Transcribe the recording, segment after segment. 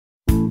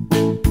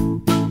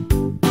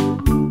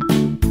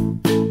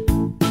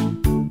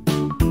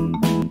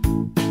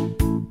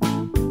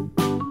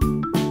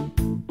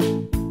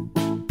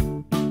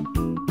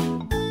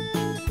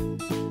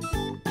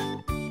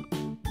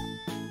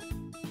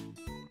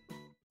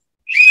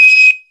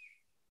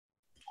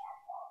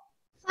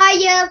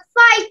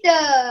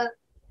firefighter.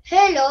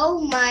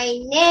 Hello, my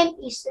name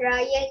is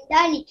Rayyan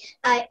Dani.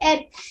 I am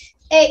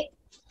 8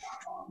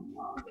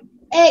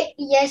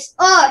 years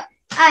old.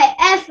 I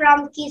am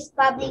from Kids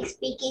Public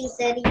Speaking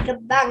Seri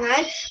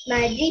Kembangan.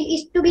 My dream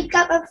is to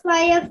become a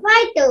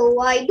firefighter.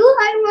 Why do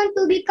I want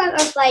to become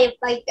a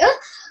firefighter?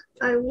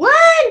 I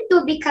want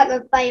to become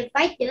a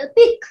firefighter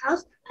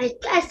because I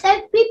can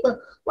save people.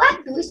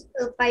 What does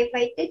a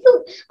firefighter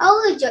do?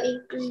 Our job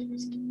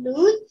includes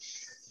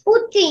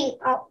putting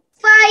out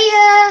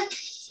fire,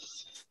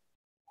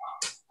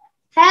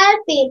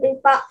 helping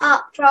people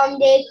up from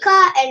their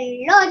car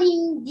and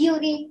loading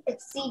during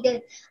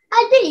accident.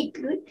 Other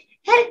include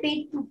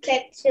helping to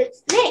capture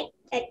snake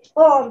at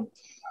home.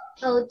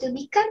 How to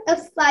become a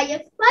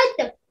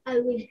firefighter? I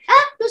will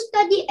have to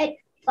study at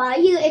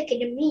Fire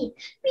Academy.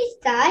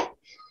 Besides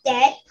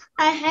that,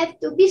 I have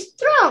to be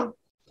strong,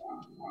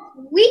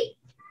 weak,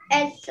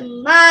 and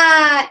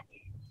smart.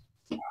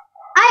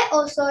 I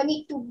also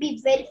need to be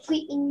very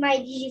quick in my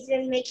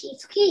decision-making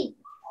skill.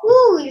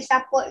 Who will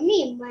support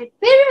me? My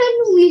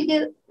parents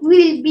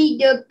will be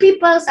the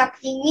people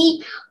supporting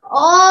me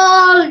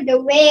all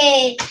the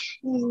way.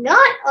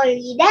 Not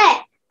only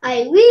that,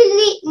 I will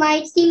need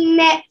my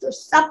teammates to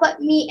support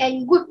me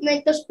and good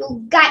mentors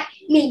to guide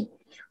me.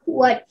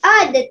 What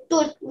are the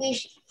tools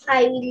which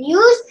I will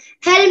use?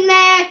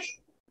 Helmet,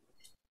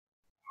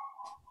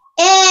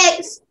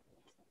 eggs,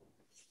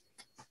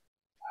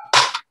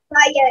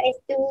 fire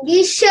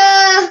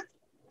extinguisher,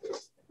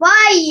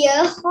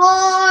 fire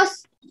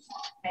hose,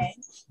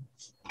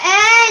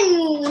 and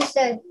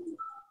munition.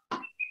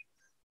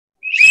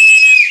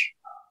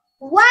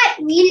 What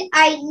will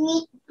I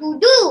need to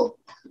do?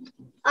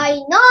 I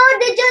know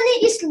the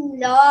journey is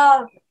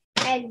long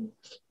and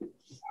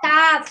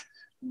tough,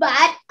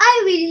 but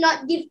I will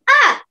not give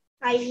up.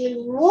 I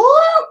will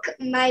work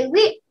my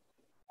way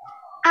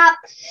up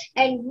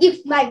and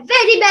give my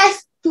very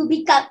best to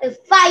become a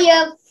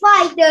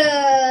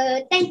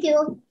firefighter. Thank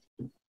you.